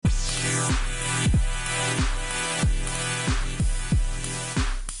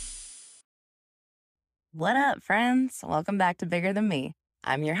What up, friends? Welcome back to Bigger Than Me.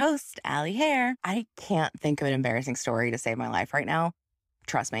 I'm your host, Allie Hare. I can't think of an embarrassing story to save my life right now.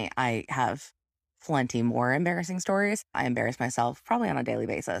 Trust me, I have plenty more embarrassing stories. I embarrass myself probably on a daily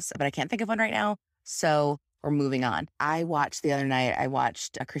basis, but I can't think of one right now. So we're moving on. I watched the other night, I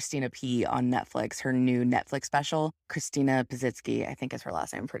watched Christina P on Netflix, her new Netflix special. Christina Pazitsky, I think is her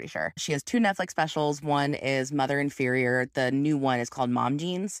last name, I'm pretty sure. She has two Netflix specials. One is Mother Inferior. The new one is called Mom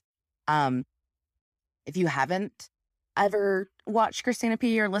Jeans. If you haven't ever watched Christina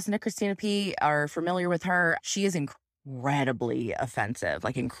P or listened to Christina P, are familiar with her, she is incredibly offensive,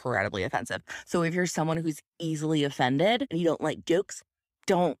 like incredibly offensive. So if you're someone who's easily offended and you don't like jokes,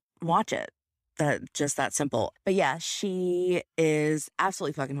 don't watch it. Just that simple. But yeah, she is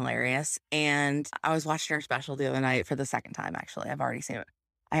absolutely fucking hilarious. And I was watching her special the other night for the second time, actually. I've already seen it.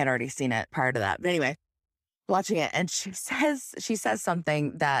 I had already seen it prior to that. But anyway, watching it, and she says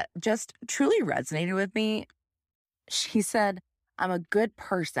something that just truly resonated with me. She said, "I'm a good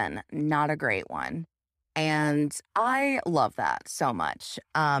person, not a great one." And I love that so much.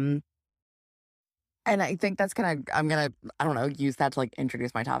 And I think I don't know, use that to like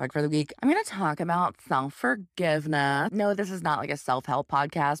introduce my topic for the week. I'm going to talk about self-forgiveness. No, this is not like a self-help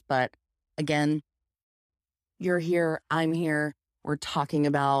podcast, but again, you're here, I'm here. We're talking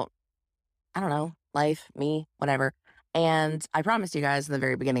about, I don't know, life, me, whatever. And I promised you guys in the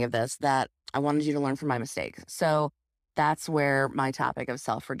very beginning of this that I wanted you to learn from my mistakes. So that's where my topic of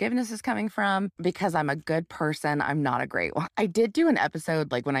self-forgiveness is coming from, because I'm a good person. I'm not a great one. I did do an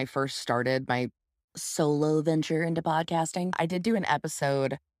episode, like when I first started my solo venture into podcasting. I did do an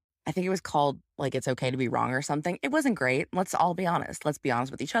episode, I think it was called like It's Okay to Be Wrong or something. It wasn't great. Let's all be honest. Let's be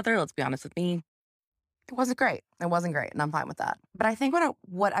honest with each other. Let's be honest with me. It wasn't great. It wasn't great, and I'm fine with that. But I think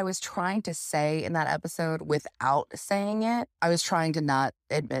what I was trying to say in that episode without saying it, I was trying to not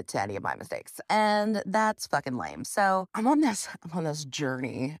admit to any of my mistakes, and that's fucking lame. So I'm on this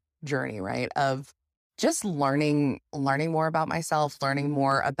journey, right, of just learning more about myself, learning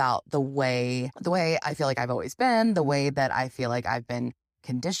more about the way I feel like I've always been, the way that I feel like I've been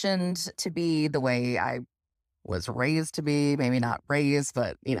conditioned to be, the way I was raised to be, maybe not raised,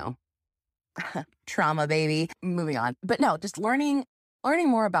 but trauma baby. Moving on. But no, just learning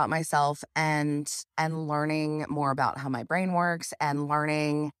more about myself and learning more about how my brain works, and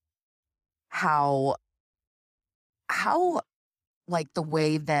learning how like the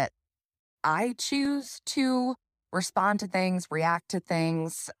way that I choose to respond to things, react to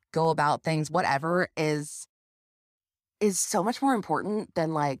things, go about things, whatever is so much more important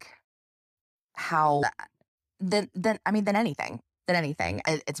than like how than anything.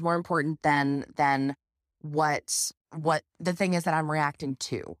 It's more important than what the thing is that I'm reacting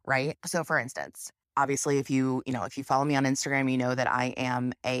to, right? So for instance, obviously if you follow me on Instagram, you know that I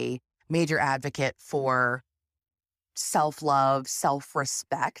am a major advocate for self-love,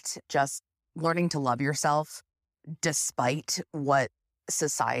 self-respect, just learning to love yourself despite what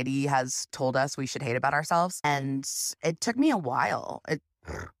society has told us we should hate about ourselves. And it took me a while. It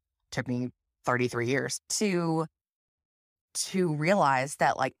took me 33 years to realize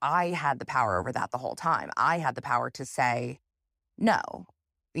that like I had the power over that the whole time. I had the power to say, no,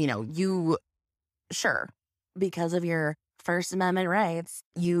 sure, because of your First Amendment rights,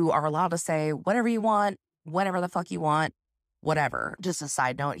 you are allowed to say whatever you want, whatever the fuck you want, whatever. Just a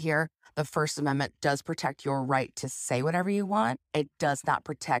side note here. The First Amendment does protect your right to say whatever you want. It does not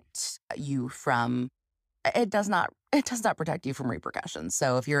protect you from protect you from repercussions.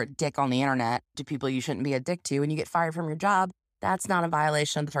 So if you're a dick on the internet to people you shouldn't be a dick to and you get fired from your job, that's not a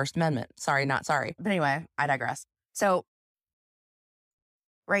violation of the First Amendment. Sorry, not sorry. But anyway, I digress. So,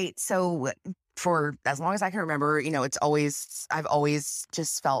 right. So for as long as I can remember, I've always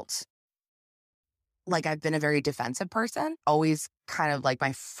just felt like I've been a very defensive person. Always kind of like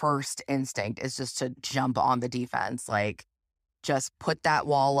my first instinct is just to jump on the defense, like just put that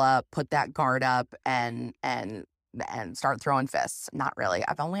wall up, put that guard up, and start throwing fists. Not really.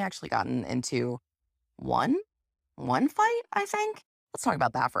 I've only actually gotten into one fight, I think. Let's talk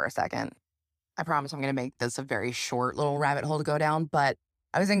about that for a second. I promise I'm going to make this a very short little rabbit hole to go down, but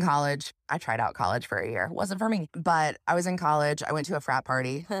I was in college. I tried out college for a year. It wasn't for me, but I was in college. I went to a frat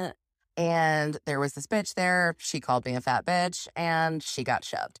party and there was this bitch there. She called me a fat bitch and she got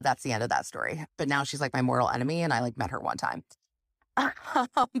shoved. That's the end of that story. But now she's like my mortal enemy and I like met her one time.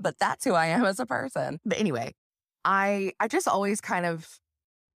 But that's who I am as a person. But anyway, I just always kind of,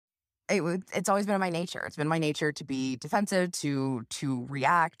 it's always been in my nature. It's been my nature to be defensive, to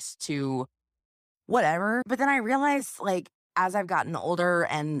react to whatever. But then I realized, like, as I've gotten older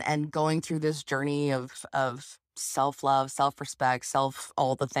and going through this journey of self-love, self-respect,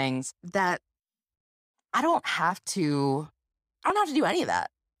 all the things, that I don't have to, I don't have to do any of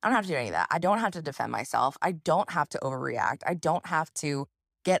that. I don't have to do any of that. I don't have to defend myself. I don't have to overreact. I don't have to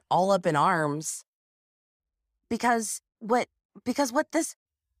get all up in arms because what this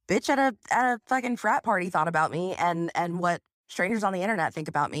bitch at a fucking frat party thought about me and what strangers on the internet think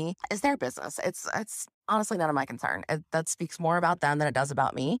about me is their business. It's honestly none of my concern. That speaks more about them than it does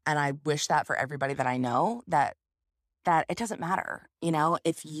about me. And I wish that for everybody that I know, that it doesn't matter.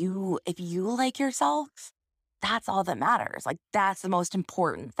 If you like yourself, that's all that matters. Like that's the most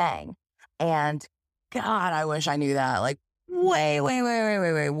important thing. And God, I wish I knew that like way, way, way, way,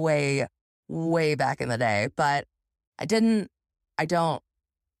 way, way, way, way back in the day. But I didn't, I don't,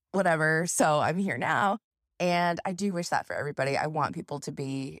 whatever. So I'm here now. And I do wish that for everybody. I want people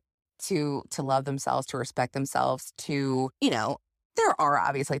to love themselves, to respect themselves, there are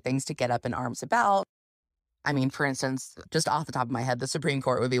obviously things to get up in arms about. I mean, for instance, just off the top of my head, the Supreme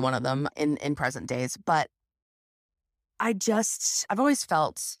Court would be one of them in present days. But I've always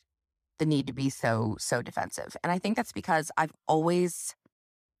felt the need to be so defensive. And I think that's because I've always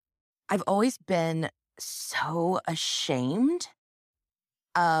been so ashamed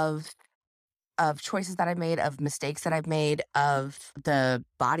of choices that I've made, of mistakes that I've made, of the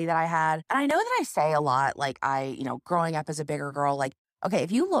body that I had. And I know that I say a lot, like growing up as a bigger girl, like, okay,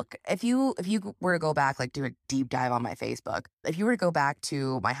 if you were to go back, like do a deep dive on my Facebook, if you were to go back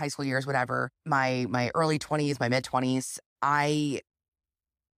to my high school years, whatever, my early 20s, my mid 20s, I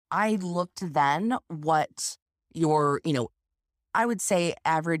looked then what I would say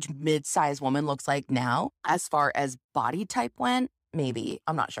average mid-sized woman looks like now as far as body type went. Maybe.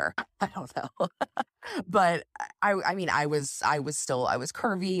 I'm not sure. I don't know. But I mean, I was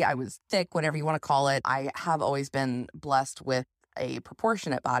curvy. I was thick, whatever you want to call it. I have always been blessed with a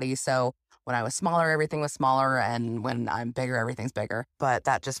proportionate body. So when I was smaller, everything was smaller. And when I'm bigger, everything's bigger. But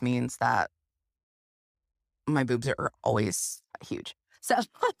that just means that my boobs are always huge. So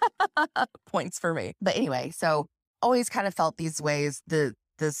points for me. But anyway, so always kind of felt these ways,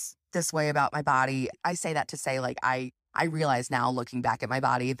 this way about my body. I say that to say like I realize now looking back at my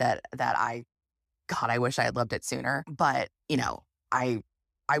body that God, I wish I had loved it sooner. But, I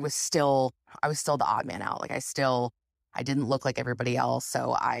I was still the odd man out. Like I didn't look like everybody else.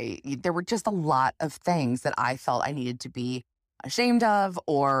 So there were just a lot of things that I felt I needed to be ashamed of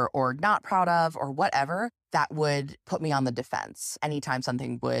or not proud of or whatever that would put me on the defense anytime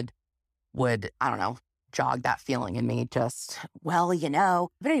something would, I don't know, jog that feeling in me. Just, well,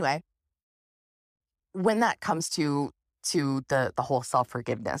 but anyway, when that comes to the whole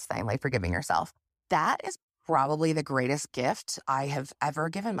self-forgiveness thing, like forgiving yourself, that is probably the greatest gift I have ever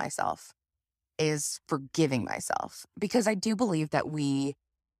given myself, is forgiving myself. Because I do believe that we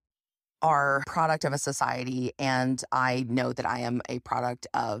are a product of a society, and I know that I am a product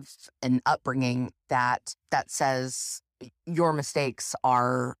of an upbringing that says your mistakes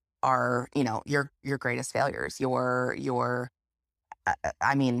are your greatest failures.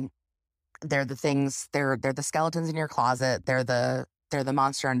 I mean, they're the things, they're the skeletons in your closet. They're the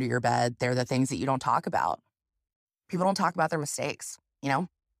monster under your bed. They're the things that you don't talk about. People don't talk about their mistakes, you know?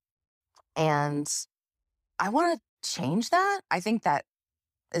 And I want to change that. I think that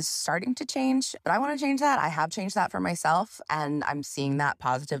is starting to change, but I want to change that. I have changed that for myself, and I'm seeing that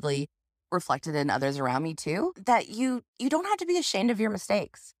positively reflected in others around me too, that you don't have to be ashamed of your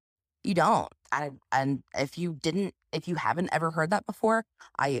mistakes. You don't. And if you haven't ever heard that before,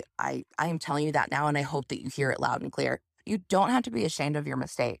 I am telling you that now, and I hope that you hear it loud and clear. You don't have to be ashamed of your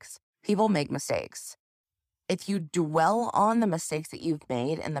mistakes. People make mistakes. If you dwell on the mistakes that you've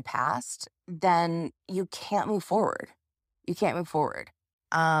made in the past, then you can't move forward. You can't move forward.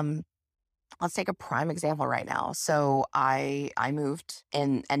 Um, let's take a prime example right now. So I moved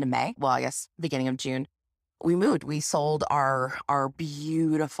in end of May. Well, I guess beginning of June. We moved. We sold our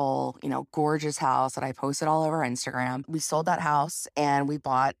beautiful, gorgeous house that I posted all over Instagram. We sold that house and we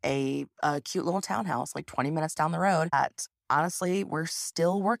bought a cute little townhouse like 20 minutes down the road that honestly we're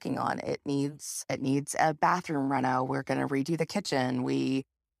still working on. It needs a bathroom reno. We're gonna redo the kitchen. We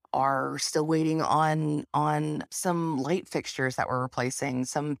are still waiting on some light fixtures that we're replacing,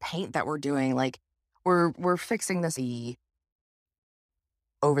 some paint that we're doing. Like we're fixing this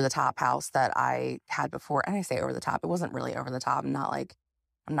over the top house that I had before. And I say over the top, it wasn't really over the top.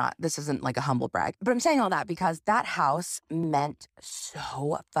 This isn't like a humble brag, but I'm saying all that because that house meant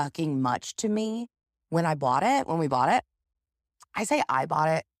so fucking much to me when we bought it. I say I bought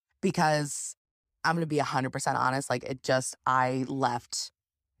it because I'm going to be 100% honest. Like I left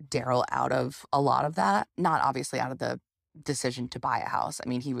Daryl out of a lot of that, not obviously out of the decision to buy a house. I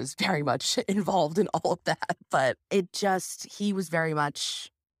mean, he was very much involved in all of that, but he was very much,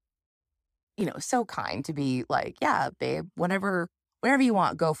 so kind to be like, yeah, babe, whatever you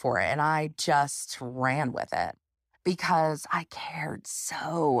want, go for it. And I just ran with it because I cared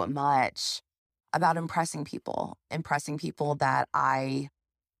so much about impressing people that I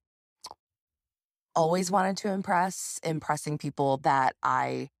always wanted to impress, impressing people that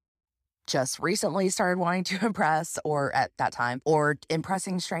I just recently started wanting to impress, or at that time, or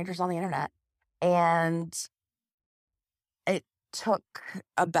impressing strangers on the internet. And it took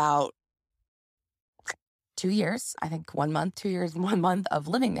about 2 years, I think 1 month, 2 years, 1 month of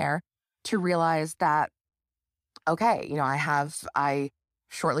living there to realize that, okay, I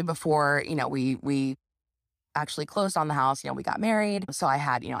shortly before, we actually closed on the house, we got married. So I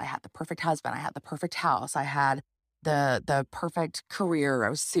had the perfect husband, I had the perfect house, I had the perfect career. I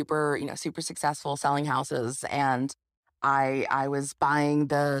was super, super successful selling houses, and I was buying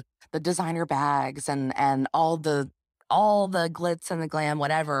the designer bags and all the glitz and the glam,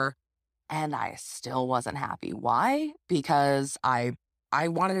 whatever. And I still wasn't happy. Why? Because I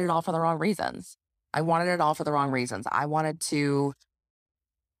wanted it all for the wrong reasons. I wanted it all for the wrong reasons. I wanted to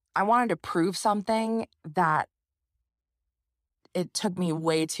prove something that it took me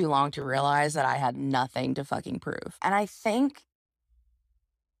way too long to realize that I had nothing to fucking prove. And I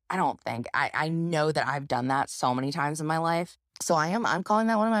know that I've done that so many times in my life. So I'm calling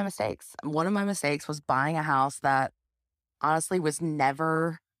that one of my mistakes. One of my mistakes was buying a house that honestly it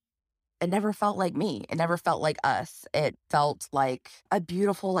never felt like me. It never felt like us. It felt like a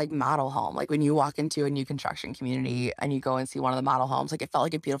beautiful, like, model home. Like when you walk into a new construction community and you go and see one of the model homes, like it felt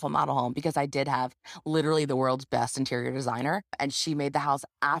like a beautiful model home because I did have literally the world's best interior designer, and she made the house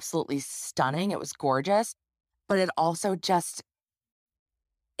absolutely stunning. It was gorgeous, but it also just,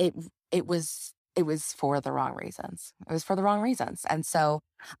 it, it was for the wrong reasons. It was for the wrong reasons. And so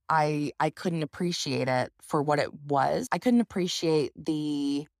I couldn't appreciate it for what it was. I couldn't appreciate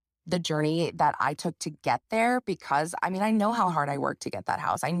the journey that I took to get there because I know how hard I worked to get that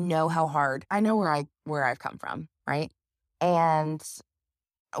house. I know where I've come from, right? And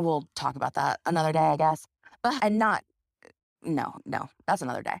we'll talk about that another day, I guess. But and not no, that's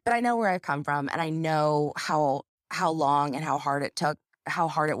another day. But I know where I've come from, and I know how long and how hard it took, how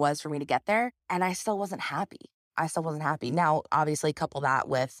hard it was for me to get there, and I still wasn't happy. I still wasn't happy. Now, obviously, couple that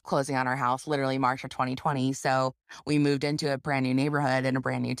with closing on our house literally March of 2020. So we moved into a brand new neighborhood in a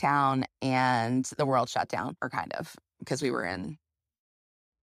brand new town, and the world shut down, or kind of, because we were in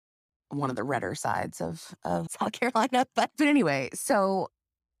one of the redder sides of South Carolina. But anyway, so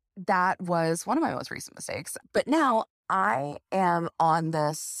that was one of my most recent mistakes. But now I am on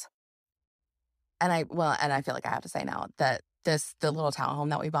this, and I feel like I have to say now that the little townhome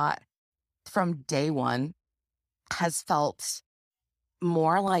that we bought from day one has felt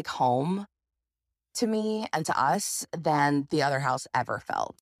more like home to me and to us than the other house ever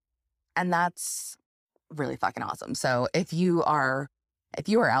felt. And that's really fucking awesome. So if you are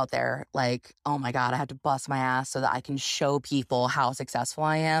out there like, oh my God, I have to bust my ass so that I can show people how successful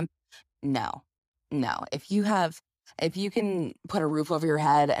I am. No, no. If you can put a roof over your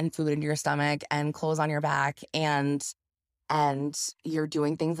head and food in your stomach and clothes on your back, and you're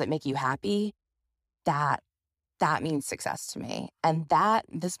doing things that make you happy, that means success to me. And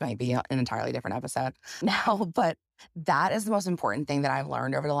this might be an entirely different episode now, but that is the most important thing that I've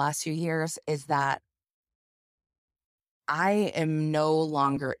learned over the last few years, is that I am no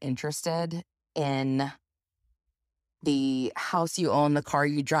longer interested in the house you own, the car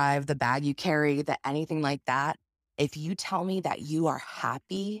you drive, the bag you carry, anything like that. If you tell me that you are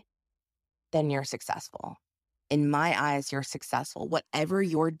happy, then you're successful. In my eyes, you're successful. Whatever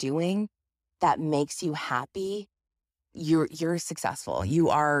you're doing that makes you happy, you're successful.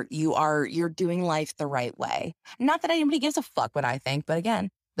 You're doing life the right way. Not that anybody gives a fuck what I think, but again,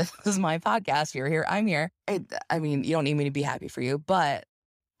 this is my podcast. You're here, I'm here. You don't need me to be happy for you, but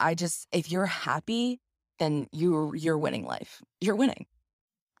if you're happy, then you're winning life. You're winning.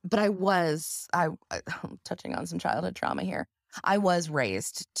 But I'm touching on some childhood trauma here. I was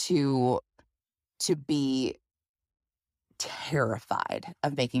raised to be terrified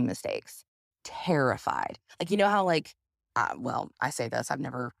of making mistakes. Terrified. Like, how, like, I say this, I've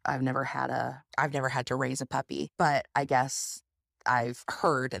never had to raise a puppy, but I guess I've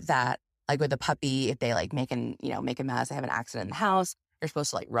heard that, like, with a puppy, if they like make a mess, they have an accident in the house, you're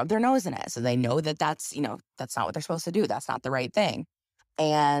supposed to like rub their nose in it so they know that that's not what they're supposed to do. That's not the right thing.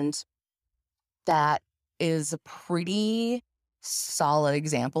 And that is a pretty solid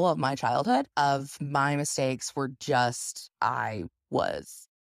example of my childhood. Of my mistakes were just, my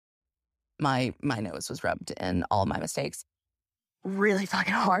nose was rubbed in all of my mistakes really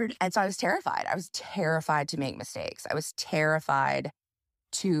fucking hard. And so I was terrified. I was terrified to make mistakes. I was terrified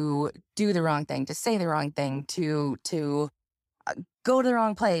to do the wrong thing, to say the wrong thing, to go to the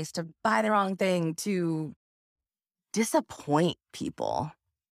wrong place, to buy the wrong thing, to disappoint people,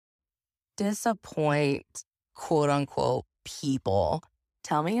 disappoint quote unquote people.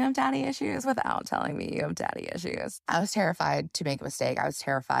 Tell me you have daddy issues without telling me you have daddy issues. I was terrified to make a mistake. I was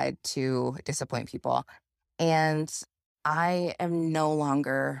terrified to disappoint people. And I am no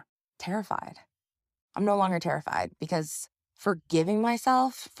longer terrified. I'm no longer terrified because forgiving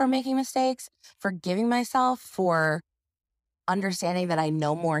myself for making mistakes, forgiving myself for understanding that I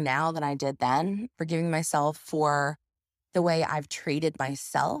know more now than I did then, forgiving myself for the way I've treated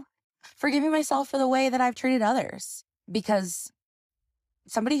myself, forgiving myself for the way that I've treated others. Because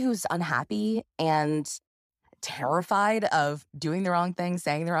somebody who's unhappy and terrified of doing the wrong thing,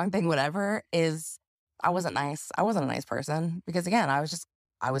 saying the wrong thing, whatever, I wasn't nice. I wasn't a nice person because, again, I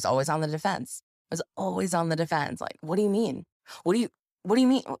was always on the defense. I was always on the defense. Like, what do you mean? What do you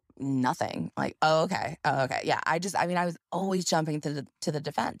mean? Nothing. Like, oh, okay. Oh, okay. Yeah. I was always jumping to the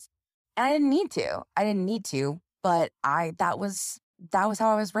defense, and I didn't need to. But that was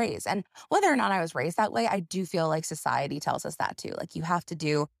how I was raised. And whether or not I was raised that way, I do feel like society tells us that too. Like, you have to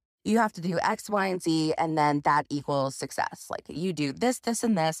do X, Y, and Z, and then that equals success. Like, you do this,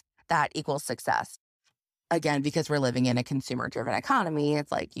 and this, that equals success. Again, because we're living in a consumer-driven economy,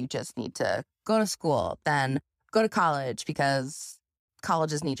 it's like you just need to go to school, then go to college because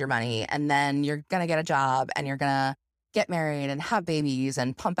colleges need your money, and then you're going to get a job and you're going to get married and have babies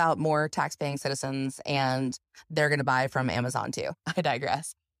and pump out more tax-paying citizens, and they're going to buy from Amazon too. I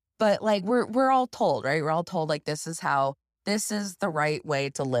digress. But like we're all told, right? We're all told like this is the right way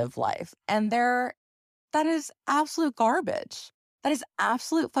to live life. And that is absolute garbage. That is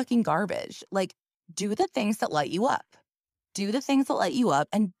absolute fucking garbage. Like, do the things that light you up. Do the things that light you up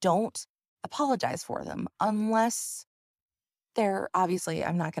and don't apologize for them unless they're obviously,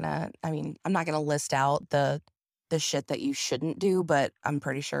 I'm not going to list out the shit that you shouldn't do, but I'm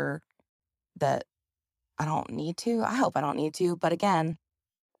pretty sure that I don't need to. I hope I don't need to. But again,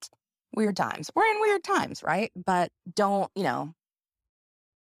 weird times. We're in weird times, right? But don't, if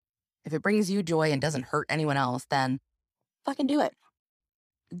it brings you joy and doesn't hurt anyone else, then fucking do it.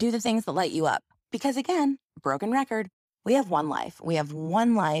 Do the things that light you up. Because again, broken record, we have one life. We have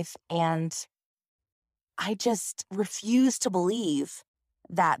one life, and I just refuse to believe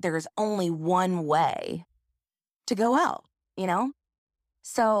that there's only one way to go out,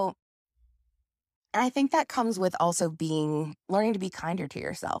 So, and I think that comes with also learning to be kinder to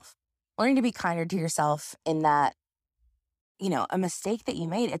yourself. Learning to be kinder to yourself in that, a mistake that you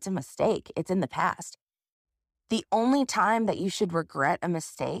made, it's a mistake. It's in the past. The only time that you should regret a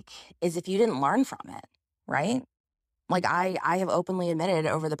mistake is if you didn't learn from it, right? Like I have openly admitted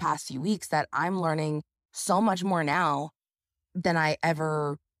over the past few weeks that I'm learning so much more now than I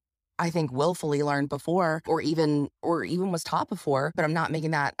ever, I think, willfully learned before or even was taught before. But I'm not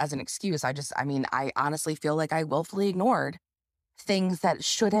making that as an excuse. I honestly feel like I willfully ignored things that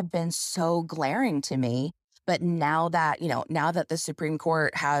should have been so glaring to me. But now that the Supreme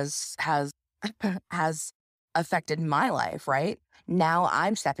Court has affected my life, right? Now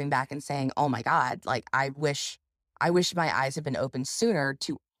I'm stepping back and saying, oh my God, like I wish my eyes had been open sooner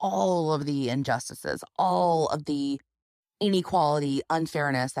to all of the injustices, all of the inequality,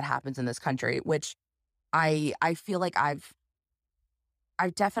 unfairness that happens in this country, which I feel like I've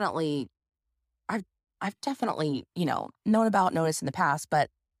definitely, known about, noticed in the past, but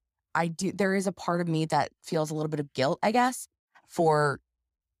there is a part of me that feels a little bit of guilt, I guess, for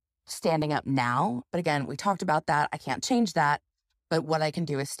standing up now. But again, we talked about that. I can't change that. But what I can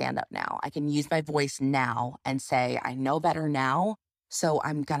do is stand up now. I can use my voice now and say, I know better now, so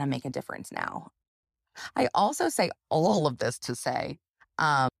I'm going to make a difference now. I also say all of this to say,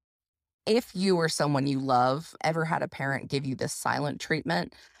 if you or someone you love ever had a parent give you this silent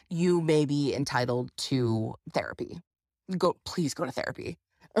treatment, you may be entitled to therapy. Please go to therapy.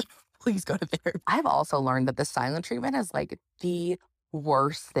 Please go to therapy. I've also learned that the silent treatment is like the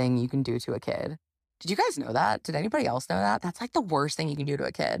worst thing you can do to a kid. Did you guys know that? Did anybody else know that? That's like the worst thing you can do to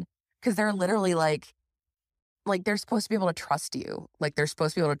a kid. Because they're literally like they're supposed to be able to trust you. Like they're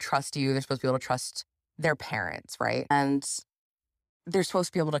supposed to be able to trust you. They're supposed to be able to trust their parents, right? And they're supposed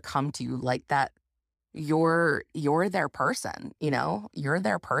to be able to come to you like that. You're their person, you're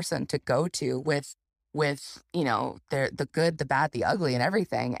their person to go to with the good, the bad, the ugly, and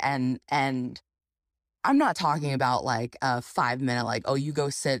everything. And I'm not talking about like a 5-minute, like, oh, you go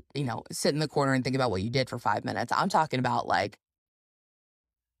sit in the corner and think about what you did for 5 minutes. I'm talking about like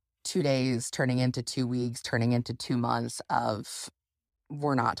 2 days turning into 2 weeks, turning into 2 months of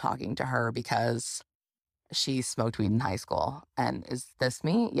we're not talking to her because she smoked weed in high school. And is this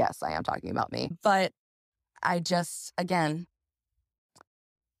me? Yes, I am talking about me. But I just, again,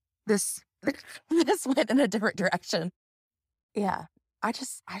 this this went in a different direction. Yeah. I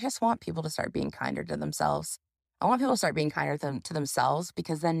just want people to start being kinder to themselves. I want people to start being kinder to themselves,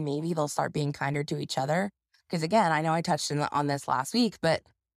 because then maybe they'll start being kinder to each other. Because again, I know I touched on this last week, but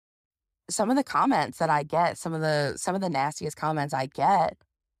some of the comments that I get, some of the nastiest comments I get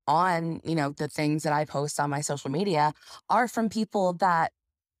on, the things that I post on my social media are from people that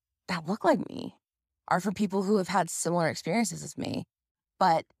look like me, are from people who have had similar experiences as me,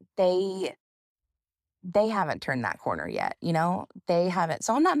 but they haven't turned that corner yet, They haven't.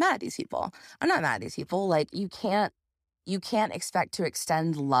 So I'm not mad at these people. I'm not mad at these people. Like, you can't expect to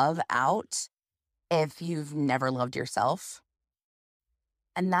extend love out if you've never loved yourself.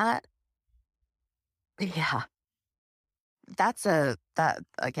 And that, yeah, that's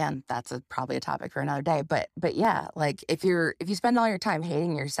probably a topic for another day. But yeah, like, if you spend all your time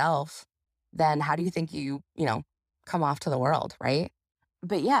hating yourself, then how do you think you come off to the world, right?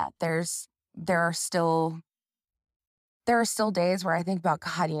 But yeah, there are still there are still days where I think about,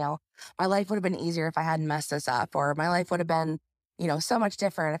 God, my life would have been easier if I hadn't messed this up, or my life would have been, so much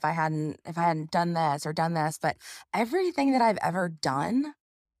different if I hadn't done this or done this. But everything that I've ever done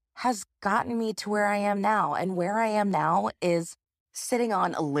has gotten me to where I am now. And where I am now is sitting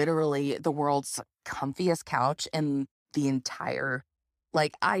on literally the world's comfiest couch in the entire,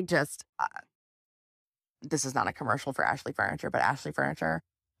 like, this is not a commercial for Ashley Furniture, but Ashley Furniture,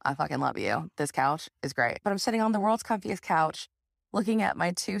 I fucking love you. This couch is great. But I'm sitting on the world's comfiest couch looking at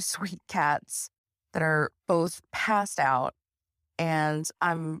my two sweet cats that are both passed out. And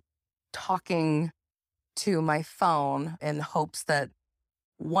I'm talking to my phone in hopes that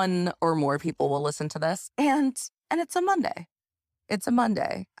one or more people will listen to this. And it's a Monday. It's a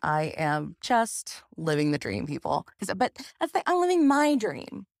Monday. I am just living the dream, people. But I'm living my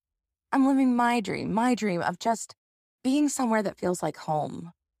dream. I'm living my dream of just being somewhere that feels like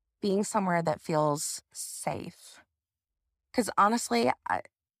home, being somewhere that feels safe. Because honestly,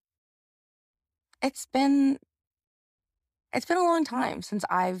 it's been it's been a long time since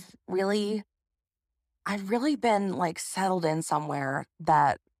I've really been like settled in somewhere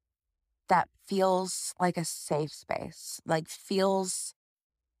that feels like a safe space, that feels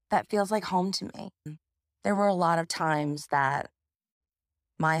like home to me. There were a lot of times that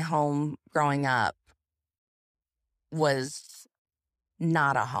my home growing up was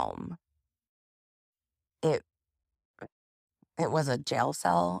not a home. It it was a jail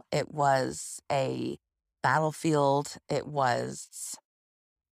cell. It was a battlefield. It was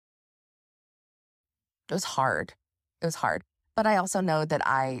hard. It was hard. But I also know that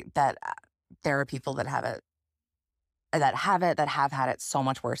there are people that have had it so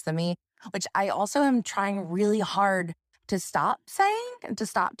much worse than me, which I also am trying really hard to stop saying and to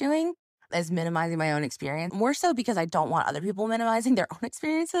stop doing, is minimizing my own experience. More so because I don't want other people minimizing their own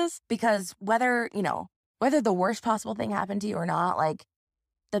experiences. Because whether the worst possible thing happened to you or not, like,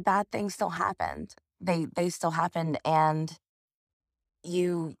 the bad things still happened. They still happened, and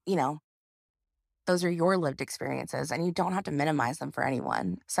you know, those are your lived experiences, and you don't have to minimize them for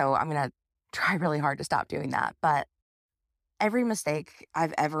anyone. So I'm gonna try really hard to stop doing that. But every mistake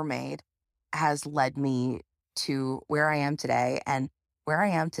I've ever made has led me to where I am today. And where I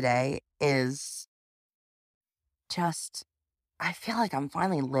am today is just, I feel like I'm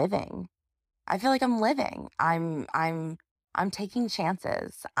finally living. I feel like I'm living. I'm taking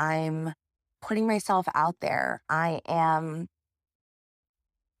chances. I'm putting myself out there. I'm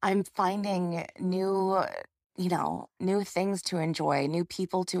finding new things to enjoy, new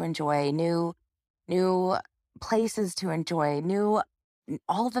people to enjoy, new places to enjoy,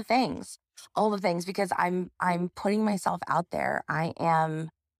 all the things, all the things, because I'm putting myself out there.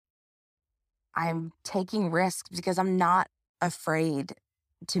 I'm taking risks because I'm not afraid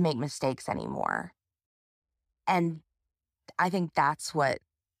to make mistakes anymore. And I think that's what,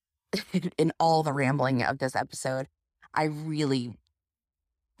 in all the rambling of this episode, I really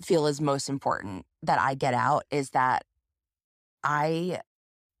feel is most important that I get out, is that I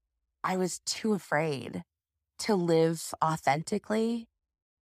I was too afraid to live authentically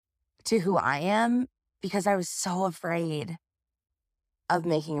to who I am, because I was so afraid of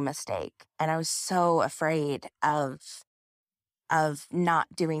making a mistake, and I was so afraid of not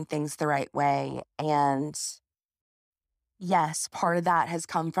doing things the right way. And yes, part of that has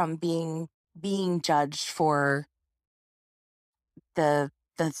come from being judged for the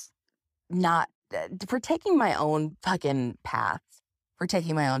the not for taking my own fucking path, for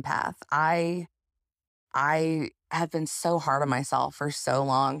taking my own path. I have been so hard on myself for so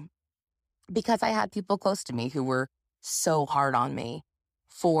long because I had people close to me who were so hard on me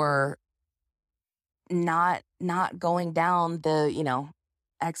for not going down the,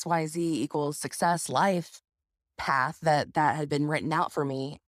 XYZ equals success life path that had been written out for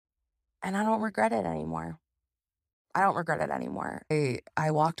me. And I don't regret it anymore. I don't regret it anymore.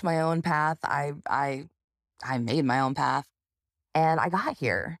 I walked my own path. I made my own path, and I got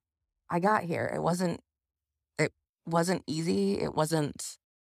here. I got here. It wasn't easy. It wasn't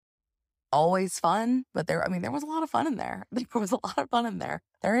always fun, but there was a lot of fun in there. There was a lot of fun in there.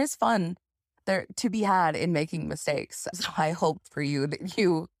 There is fun there to be had in making mistakes. So I hope for you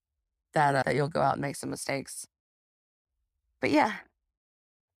that you'll go out and make some mistakes. But yeah,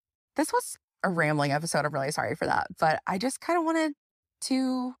 this was a rambling episode. I'm really sorry for that, but I just kind of wanted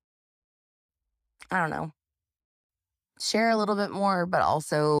to, I don't know, share a little bit more, but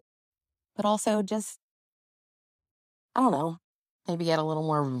also just, I don't know, maybe get a little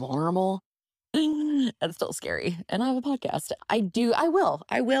more vulnerable. It's still scary. And I have a podcast. I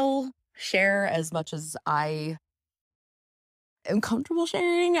will share as much as I am comfortable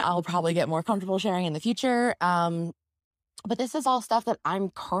sharing. I'll probably get more comfortable sharing in the future. But this is all stuff that I'm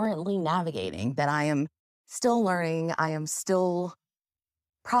currently navigating, that I am still learning. I am still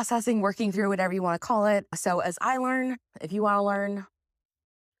processing, working through, whatever you want to call it. So as I learn, if you want to learn,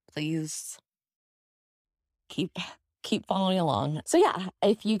 please keep following along. So yeah,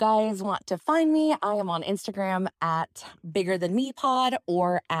 if you guys want to find me, I am on Instagram at biggerthanmepod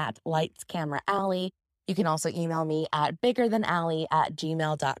or at Lights Camera Alley. You can also email me at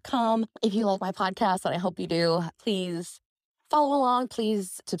biggerthanalley@gmail.com. If you like my podcast, and I hope you do, please follow along,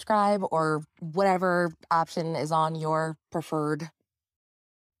 please subscribe, or whatever option is on your preferred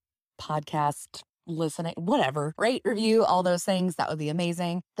podcast listening, whatever, rate, review, all those things. That would be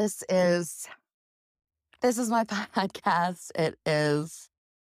amazing. This is my podcast. It is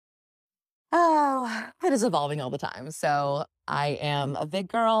evolving all the time. So I am a big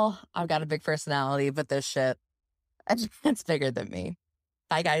girl. I've got a big personality, but this shit, it's bigger than me.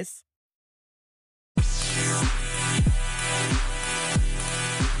 Bye, guys.